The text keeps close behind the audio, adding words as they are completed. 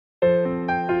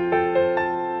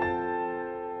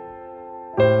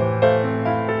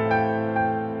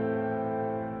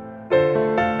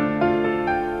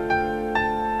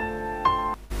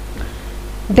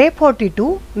Day 42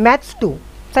 maths 2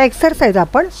 चा exercise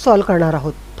आपण solve करणार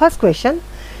आहोत. First question,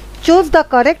 choose the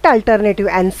correct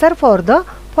alternative answer for the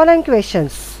following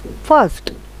questions.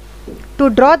 First, to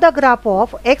draw the graph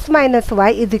of x minus y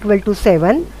is equal to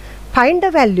 7. Find the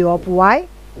value of y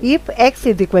if x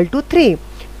is equal to 3.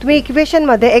 तुम्ही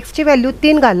इक्वेशनमध्ये x ची value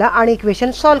 3 घाला आणि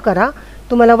equation solve करा.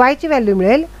 तुम्हाला y ची value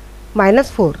मिळेल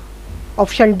 -4.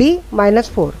 Option D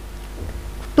 -4.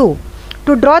 2.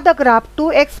 To draw the graph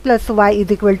 2x plus y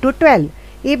is equal to 12.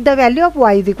 If the value of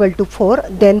y is equal to 4,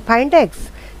 then find x.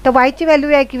 तर y ची व्हॅल्यू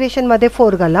या इक्वेशनमध्ये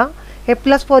 4 घाला. हे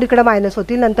 +4 इकडे मायनस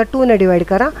होतील, नंतर 2 ने डिवाइड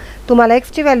करा. तुम्हाला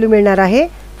x ची व्हॅल्यू मिळणार आहे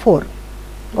 4.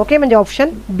 ओके, म्हणजे option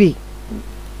B.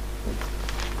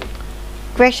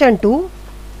 Question 2.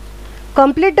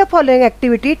 Complete the following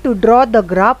activity to draw the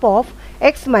graph of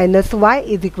x minus y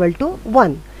is equal to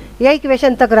 1. या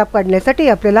इक्वेशनचा ग्राफ काढण्यासाठी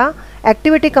आपल्याला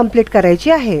ॲक्टिव्हिटी कंप्लीट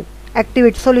करायची आहे.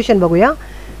 ॲक्टिव्हिटी सोल्युशन बघूया.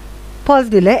 फर्स्ट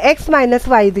दिलं आहे x minus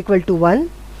y is equal to 1.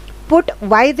 Put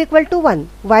y is equal to 1.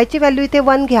 y ची value इथे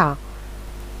 1 घ्या.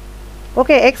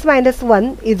 Okay, x minus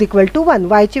 1 is equal to 1.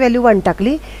 y ची व्हॅल्यू 1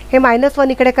 टाकली. हे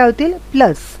 -1 इकडे काय होतील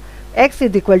plus. x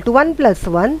is equal to 1 plus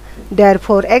 1.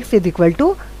 Therefore x is equal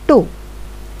to 2.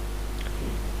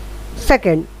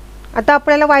 Second, आता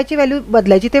आपल्याला y ची व्हॅल्यू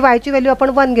बदलायची. ते y ची व्हॅल्यू आपण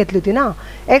 1 घेतली होती ना.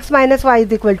 x minus y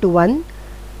is equal to 1.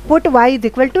 Put y is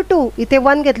equal to 2. इथे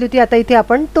 1 घेतली होती, आता इथे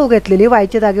आपण 2 घेतलेली. y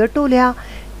च्या जागेवर 2 लिहा.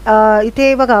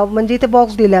 इथे बघा, म्हणजे इथे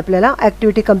बॉक्स दिले आपल्याला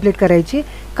ॲक्टिव्हिटी कंप्लीट करायची.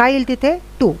 काय येईल तिथे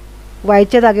 2. y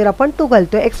च्या जागेवर आपण 2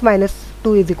 घालतो. x minus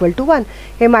 2 is equal to 1.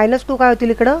 हे -2 काय होतील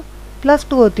इकडं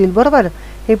 +2 होतील. बरोबर,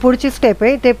 हे पुढची स्टेप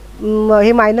आहे. ते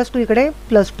हे -2 इकडे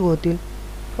 +2 होतील.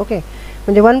 ओके,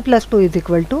 म्हणजे 1 + 2 is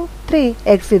equal to 3.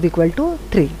 x is equal to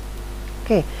 3.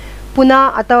 Okay, पुन्हा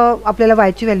आता आपल्याला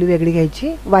y ची व्हॅल्यू वेगळी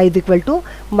घ्यायची. y is equal to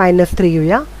 -3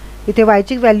 घेऊया. इथे y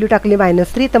ची व्हॅल्यू टाकली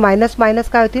 -3, तर मायनस मायनस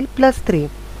काय होतील +3.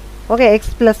 Okay,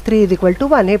 x + 3 is equal to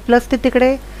 1. हे प्लस ते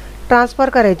तिकडे ट्रान्सफर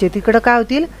करायचे, तिकडं काय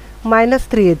होतील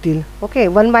 -3 येतील. Okay,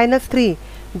 1 - 3.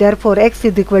 Therefore x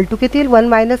is equal to किती येईल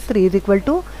 1 - 3 is equal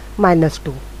to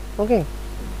 -2. ओके,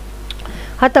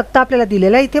 हा तक्ता आपल्याला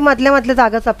दिलेला आहे. इथे मधल्या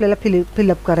जागाच आपल्याला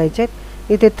फिलअप करायचे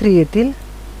आहेत. इथे 3 येतील,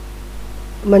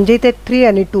 म्हणजे इथे 3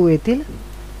 आणि 2 येतील.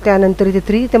 त्यानंतर इथे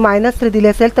 3, ते -3 दिले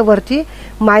असेल तर वरची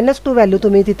 -2 व्हॅल्यू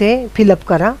तुम्ही तिथे फिलअप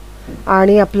करा.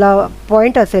 आणि आपला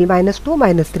पॉईंट असेल -2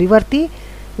 -3. वरती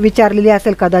विचारलेली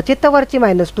असेल कदाचित, तर वरची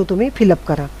 -2 तुम्ही फिलअप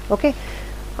करा. ओके,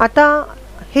 आता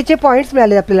हे जे पॉईंट्स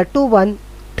मिळाले आपल्याला 2 1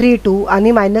 3 2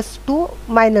 आणि -2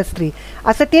 -3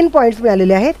 असे 3 पॉईंट्स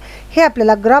मिळालेले आहेत. हे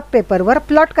आपल्याला ग्राफ पेपरवर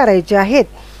प्लॉट करायचे आहेत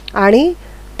आणि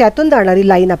त्यातून जाणारी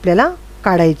लाईन आपल्याला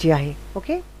काढायची आहे.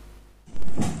 ओके,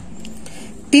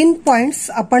 3 पॉइंट्स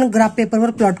आपण ग्राफ पेपरवर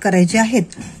प्लॉट करायचे आहेत.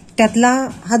 त्यातला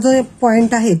हा जो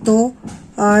पॉइंट आहे तो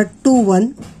 2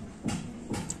 1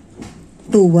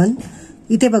 2 1.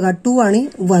 इथे बघा 2 आणि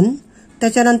 1.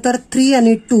 त्याच्यानंतर 3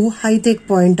 आणि 2 हा इथे एक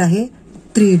पॉइंट आहे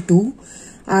 3 2.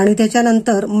 आणि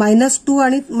त्याच्यानंतर -2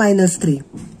 आणि -3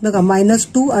 बघा,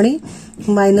 -2 आणि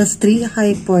 -3 हा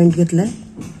एक पॉइंट घेतलाय.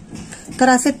 तर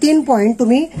असे 3 पॉइंट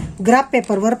तुम्ही ग्राफ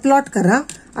पेपरवर प्लॉट करा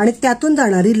आणि त्यातून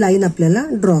जाणारी लाईन आपल्याला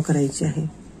ड्रॉ करायची आहे.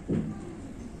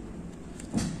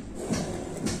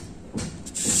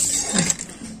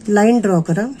 लाईन ड्रॉ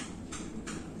करा.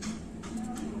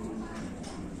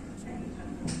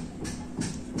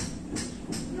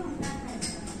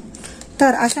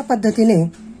 तर अशा पद्धतीने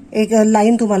एक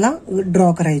लाईन तुम्हाला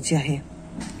ड्रॉ करायची आहे.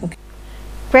 Okay,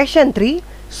 question 3.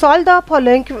 Solve the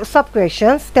following sub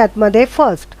questions. त्यातमध्ये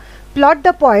first, plot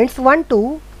the points 1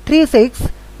 2 3 6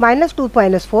 -2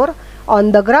 -4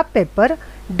 on the graph paper.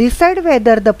 Decide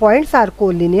whether the points R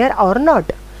collinear or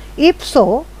not. If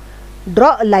so, draw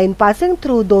a line passing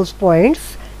through those points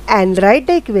and write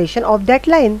the equation of that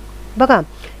line. बघा,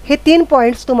 हे 3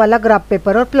 points तुम्हाला graph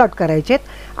पेपरवर plot करायचे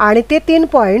आहेत आणि ते 3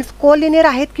 points collinear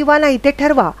आहेत किंवा नाही ते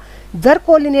ठरवा. जर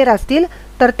कोलिनियर असतील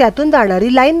तर त्यातून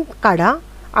जाणारी लाईन काढा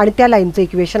आणि त्या लाईनचं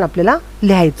इक्वेशन आपल्याला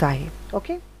लिहायचं आहे.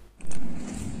 ओके,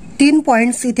 3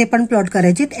 पॉइंट्स इथे पण प्लॉट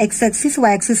करायचे. एक्स ॲक्सिस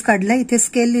वाय ॲक्सिस काढलाय, इथे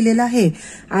स्केल लिहिलेला आहे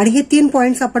आणि हे 3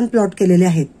 पॉइंट्स आपण प्लॉट केलेले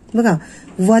आहेत. बघा,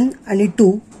 1 आणि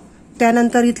 2.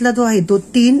 त्यानंतर इथला जो आहे तो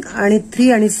 3 आणि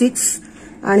 3 आणि 6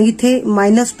 आणि इथे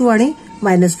 -2 आणि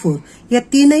 -4 या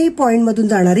 3ही पॉइंट मधून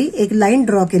जाणारी एक लाईन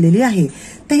ड्रॉ केलेली आहे.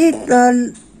 तर हे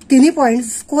 3ही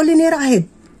पॉइंट्स कोलिनियर आहेत.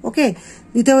 ओके,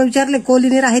 इथे विचारले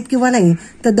कोलिनियर आहेत किंवा नाही,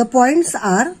 तर द पॉइंट्स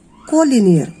आर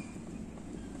कोलिनियर.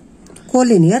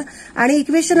 आणि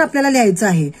इक्वेशन आपल्याला लिहायचं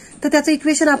आहे. तर त्याचं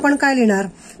इक्वेशन आपण काय लिहिणार,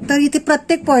 तर इथे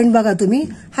प्रत्येक पॉइंट बघा तुम्ही.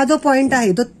 हा जो पॉइंट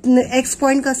आहे तो एक्स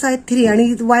पॉइंट कसा आहे 3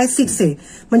 आणि वाय 6 आहे,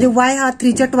 म्हणजे वाय हा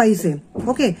 3च्या ट्वाईस आहे.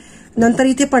 ओके, नंतर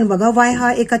इथे पण बघा y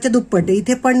हा एकाच्या दुप्पट आहे,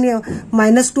 इथे पण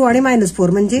 -2 आणि -4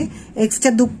 म्हणजे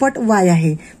एक्सच्या दुप्पट y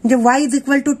आहे, म्हणजे y is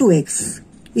equal to 2x.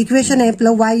 Equation आहे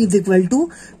आपलं y is equal to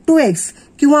 2x.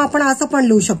 किंवा आपण असं पण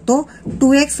लिहू शकतो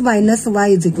 2x minus y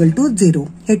is equal to 0.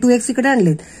 हे 2x इकडे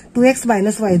आणलेत, 2x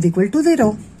minus y is equal to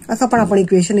 0 असं पण आपण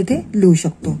इक्वेशन इथे लिहू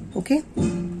शकतो. ओके.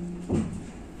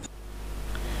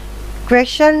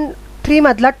 क्वेश्चन 3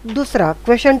 मधला दुसरा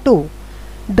question 2.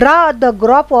 Draw the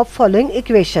graph of following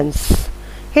equations.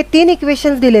 हे 3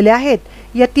 इक्वेशन्स दिलेले आहेत.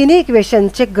 या तिन्ही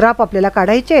इक्वेशन्सचे ग्राफ आपल्याला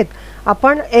काढायचे आहेत.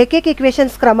 आपण एक एक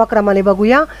इक्वेशन्स क्रमाक्रमाने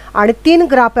बघूया आणि 3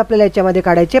 ग्राफ आपल्याला याच्यामध्ये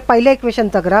काढायचे. पहिल्या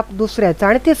इक्वेशनचा ग्राफ, दुसऱ्याचा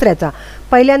आणि तिसऱ्याचा.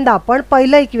 पहिल्यांदा आपण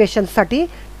पहिल्या इक्वेशनसाठी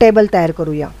टेबल तयार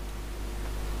करूया.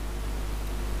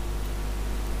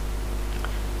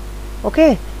 ओके.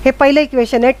 हे पहिलं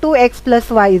इक्वेशन आहे 2x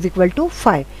 + y is equal to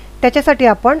 5. त्याच्यासाठी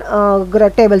आपण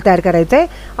टेबल तयार करायचं आहे.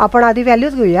 आपण आधी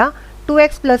व्हॅल्यूज घेऊया.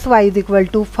 2x + y is equal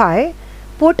to 5.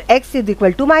 Put x is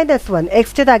equal to -1.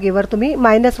 एक्सच्या जागेवर तुम्ही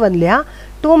 -1 लिहा.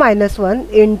 2 - 1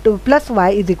 into + y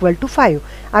is equal to 5.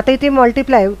 आता इथे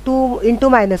मल्टिप्लाय 2 इंटू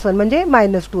 -1 म्हणजे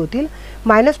 -2 होतील.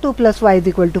 -2 + y इज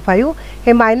इक्वल टू 5.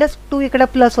 हे -2 इकडे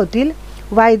प्लस होतील.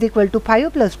 y is equal to 5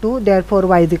 + 2 therefore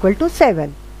y is equal to 7.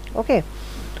 Okay.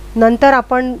 नंतर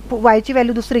आपण वायची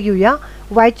व्हॅल्यू दुसरी घेऊया.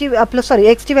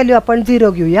 एक्सची व्हॅल्यू आपण 0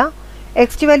 घेऊया.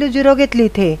 एक्सची व्हॅल्यू 0 घेतली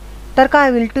इथे तर काय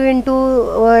होईल, 2 इंटू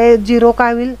 0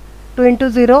 काय होईल, 2 इंटू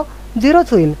 0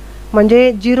 0च होईल.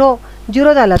 म्हणजे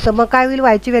 0 झाला तर मग काय होईल,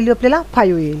 वायची व्हॅल्यू आपल्याला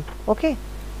 5 येईल. ओके.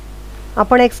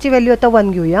 आपण एक्सची व्हॅल्यू आता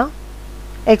 1 घेऊया.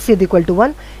 X is equal to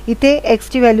 1. इथे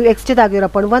एक्सची व्हॅल्यू एक्सच्या जागेवर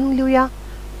आपण 1 लिहूया.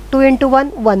 2 इंटू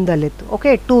 1 झालेत.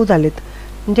 ओके. 2 झालेत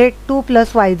म्हणजे 2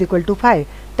 + y इज इक्वल टू 5.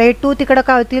 तर हे 2 तिकडे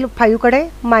काय होतील, 5 कडे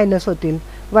मायनस होतील.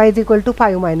 y is equal to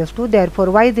 5 - 2 therefore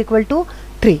y is equal to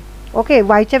 3. Okay.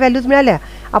 वायच्या values मिळाल्या.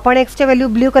 आपण एक्सच्या व्हॅल्यू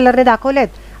ब्ल्यू कलरने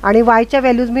दाखवल्यात आणि वायच्या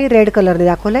व्हॅल्यूज मी रेड कलरने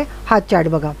दाखवले. हा चार्ट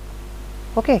बघा.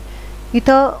 ओके.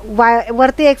 इथं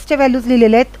वरती एक्सच्या व्हॅल्यूज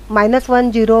लिहिलेले आहेत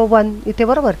 -1 0 1 इथे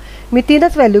बरोबर. मी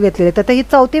 3च व्हॅल्यू घेतलेले आहेत. आता ही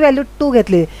चौथी व्हॅल्यू 2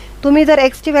 घेतली. तुम्ही जर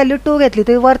एक्सची व्हॅल्यू 2 घेतली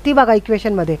तर वरती बघा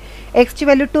इक्वेशनमध्ये एक्सची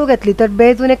व्हॅल्यू 2 घेतली तर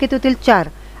बेजूने किती होतील, 4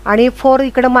 आणि 4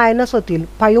 इकडं मायनस होतील.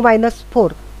 5 -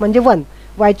 4 म्हणजे 1.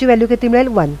 वायची व्हॅल्यू किती मिळेल,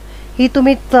 1. ही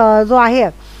तुम्ही जो आहे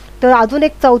तर अजून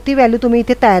एक चौथी व्हॅल्यू तुम्ही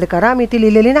इथे तयार करा. मी ती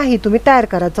लिहिलेली नाही, तुम्ही तयार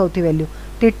करा चौथी व्हॅल्यू.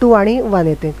 ती 2 आणि 1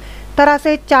 येते. तर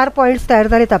असे 4 पॉईंट्स तयार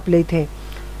झालेत आपले इथे.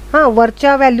 हां,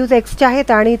 वरच्या व्हॅल्यूज एक्सच्या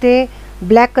आहेत आणि ते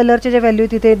ब्लॅक कलरचे जे व्हॅल्यू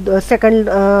तिथे सेकंड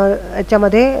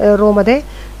याच्यामध्ये रोमध्ये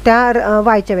त्या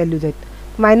वायच्या व्हॅल्यूज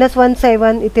आहेत. -1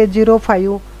 7 इथे 0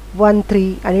 5 1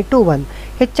 3 आणि 2 1.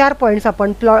 हे 4 पॉईंट्स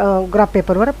आपण ग्राफ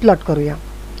पेपरवर प्लॉट करूया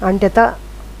आणि त्याचा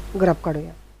ग्राफ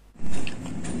काढूया.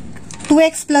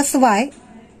 2x + y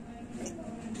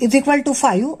is equal to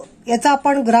 5 याचा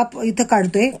आपण ग्राफ इथं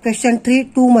काढतोय. क्वेश्चन 3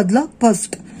 2 मधलं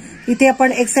फर्स्ट. इथे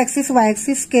आपण x axis y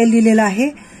axis scale लिहिलेला आहे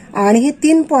आणि हे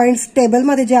 3 पॉईंट्स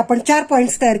टेबलमध्ये जे आपण 4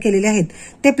 पॉईंट्स तयार केलेले आहेत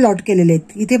ते प्लॉट केलेले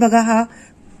आहेत. इथे बघा हा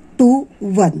 2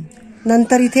 1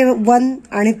 नंतर इथे 1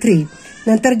 आणि 3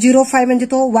 नंतर 0 5 म्हणजे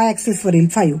तो y ॲक्सिसवरील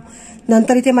 5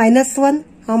 नंतर इथे -1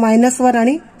 हा -1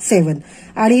 आणि 7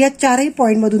 आणि या 4ही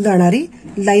पॉईंटमधून जाणारी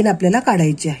लाईन आपल्याला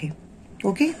काढायची आहे.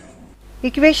 ओके.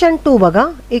 इक्वेशन 2 बघा.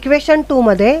 इक्वेशन 2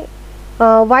 मध्ये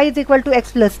y is equal to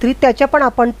x + 3 त्याच्या पण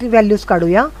आपण व्हॅल्यूज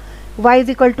काढूया. y is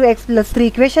equal to x + 3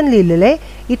 equation लिहिलेलं आहे.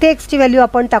 इथे x ची व्हॅल्यू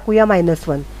आपण टाकूया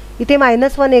 -1. इथे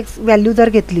 -1 x व्हॅल्यू जर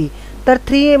घेतली तर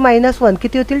 3 - 1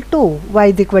 किती होतील, 2. y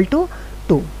is equal to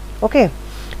 2. Okay.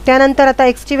 त्यानंतर आता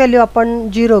x ची व्हॅल्यू आपण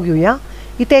 0 घेऊया.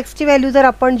 इथे x ची व्हॅल्यू जर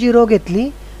आपण 0 घेतली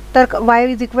तर y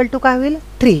इज इक्वल टू काय होईल,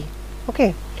 3.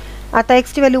 ओके. आता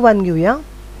x ची व्हॅल्यू 1 घेऊया.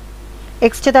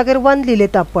 एक्सच्या जागेवर 1 लिहिले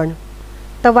तर आपण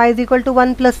तर y इज इक्वल टू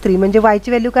 1 + 3 म्हणजे y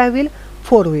ची व्हॅल्यू काय होईल,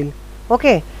 4 होईल.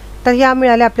 ओके. तर ह्या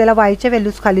मिळाल्या आपल्याला वायच्या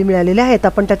व्हॅल्यूज खाली मिळालेल्या आहेत.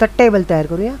 आपण त्याचा टेबल तयार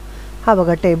करूया. हा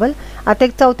बघा टेबल. आता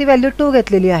एक चौथी व्हॅल्यू 2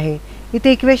 घेतलेली आहे.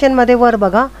 इथे इक्वेशनमध्ये वर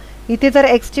बघा इथे जर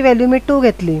एक्सची व्हॅल्यू मी 2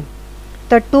 घेतली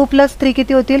तर 2 + 3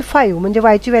 किती होतील, 5 म्हणजे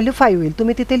वायची व्हॅल्यू 5 होईल.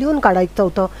 तुम्ही तिथे लिहून काढा. एक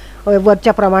चौथं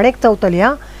वरच्या प्रमाणे एक चौथं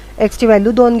लिहा. एक्सची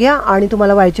व्हॅल्यू 2 घ्या आणि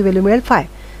तुम्हाला वायची व्हॅल्यू मिळेल 5.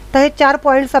 तर हे 4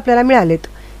 पॉईंट्स आपल्याला मिळालेत.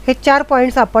 हे 4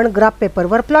 पॉईंट्स आपण ग्राफ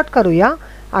पेपरवर प्लॉट करूया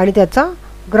आणि त्याचा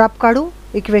ग्राफ काढू.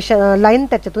 इक्वेशन लाईन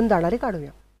त्याच्यातून जाणारी काढूया.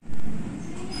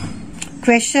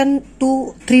 क्वेश्चन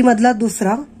 3 मधला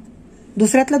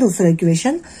दुसऱ्यातला दुसरं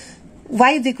equation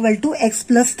y is equal to x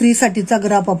 + 3 साठीचा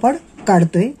ग्राफ आपण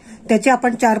काढतोय. त्याचे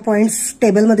आपण 4 पॉईंट्स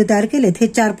टेबलमध्ये तयार केलेत. हे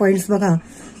 4 पॉईंट्स बघा.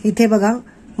 इथे बघा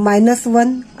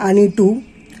 -1 आणि 2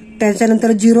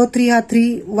 त्याच्यानंतर 0 3 हा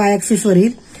 3 y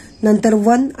ॲक्सिसवरील नंतर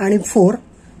 1 आणि 4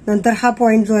 नंतर हा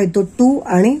पॉईंट जो आहे तो 2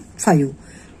 आणि 5.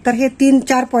 तर हे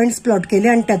 3-4 पॉईंट्स प्लॉट केले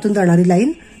आणि त्यातून जाणारी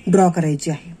लाईन ड्रॉ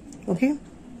करायची आहे. ओके.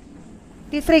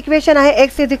 तिसरं इक्वेशन आहे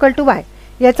x is equal to Y.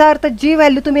 याचा अर्थ जी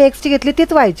व्हॅल्यू तुम्ही एक्सची घेतली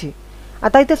तीच वायची.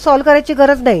 आता इथे सॉल्व करायची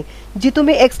गरज नाही. जी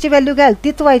तुम्ही एक्सची व्हॅल्यू घ्याल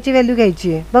तीच वायची व्हॅल्यू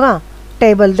घ्यायची आहे. बघा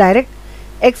टेबल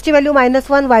डायरेक्ट एक्सची व्हॅल्यू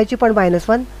 -1 वायची पण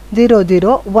 -1 0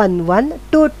 0 1 1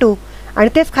 2 2 आणि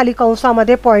तेच खाली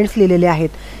कंसामध्ये पॉईंट्स लिहिलेले आहेत.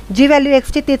 जी व्हॅल्यू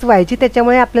एक्सची तीच वायची,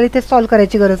 त्याच्यामुळे आपल्याला इथे सॉल्व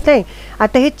करायची गरज नाही.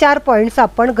 आता हे 4 पॉईंट्स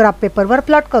आपण ग्राफ पेपरवर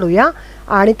प्लॉट करूया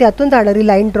आणि त्यातून जाणारी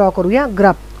लाईन ड्रॉ करूया,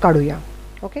 ग्राफ काढूया.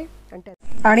 ओके.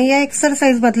 आणि या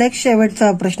एक्सरसाइज मधला एक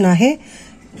शेवटचा प्रश्न आहे.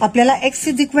 आपल्याला x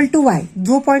is equal to Y,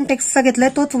 जो पॉईंट एक्सचा घेतलाय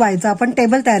तोच वायचा आपण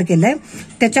टेबल तयार केलंय,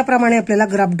 त्याच्याप्रमाणे आपल्याला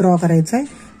ग्राफ ड्रॉ करायचा आहे.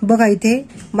 बघा इथे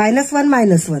 -1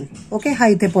 -1 ओके, हा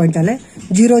इथे पॉईंट आलाय.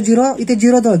 0 0 इथे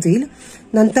 0 जवळ येईल.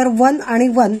 नंतर 1 आणि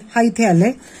 1 हा इथे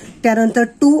आलाय. त्यानंतर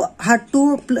 2 हा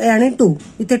 2 आणि 2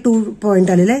 इथे 2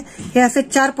 पॉईंट आलेले आहे. हे असे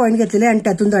 4 पॉईंट घेतलेले आणि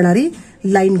त्यातून जाणारी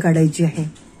लाईन काढायची आहे.